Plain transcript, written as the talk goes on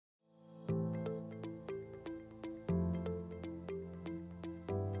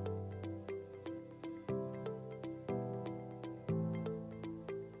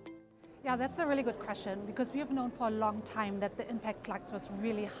Yeah, that's a really good question, because we have known for a long time that the impact flux was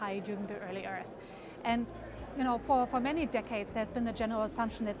really high during the early Earth. And for many decades, there's been the general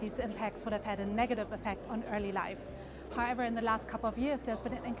assumption that these impacts would have had a negative effect on early life. However, in the last couple of years, there's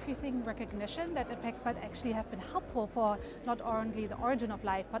been an increasing recognition that impacts might actually have been helpful for not only the origin of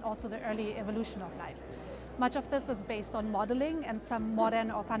life, but also the early evolution of life. Much of this is based on modeling and some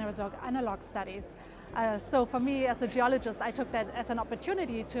modern or Phanerozoic analog studies. So for me as a geologist, I took that as an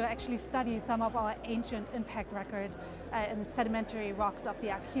opportunity to actually study some of our ancient impact record in sedimentary rocks of the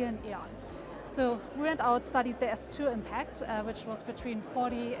Archean eon. So we went out, studied the S2 impact, which was between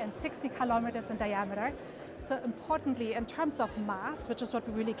 40 and 60 kilometers in diameter. So importantly, in terms of mass, which is what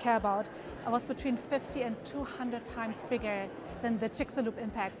we really care about, it was between 50 and 200 times bigger than the Chicxulub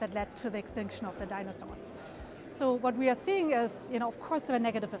impact that led to the extinction of the dinosaurs. So what we are seeing is, of course there are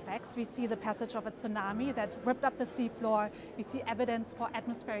negative effects. We see the passage of a tsunami that ripped up the seafloor. We see evidence for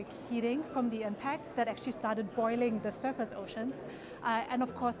atmospheric heating from the impact that actually started boiling the surface oceans. And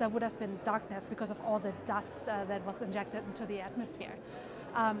of course there would have been darkness because of all the dust that was injected into the atmosphere.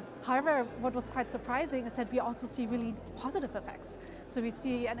 However, what was quite surprising is that we also see really positive effects. So we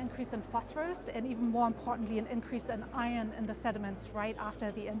see an increase in phosphorus and even more importantly, an increase in iron in the sediments right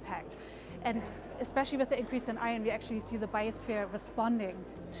after the impact. And especially with the increase in iron, we actually see the biosphere responding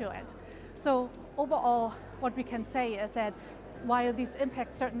to it. So overall, what we can say is that while these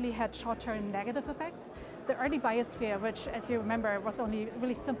impacts certainly had short-term negative effects, the early biosphere, which, as you remember, was only a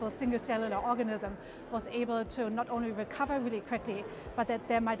really simple single-cellular organism, was able to not only recover really quickly, but that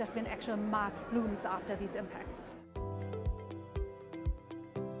there might have been actual mass blooms after these impacts.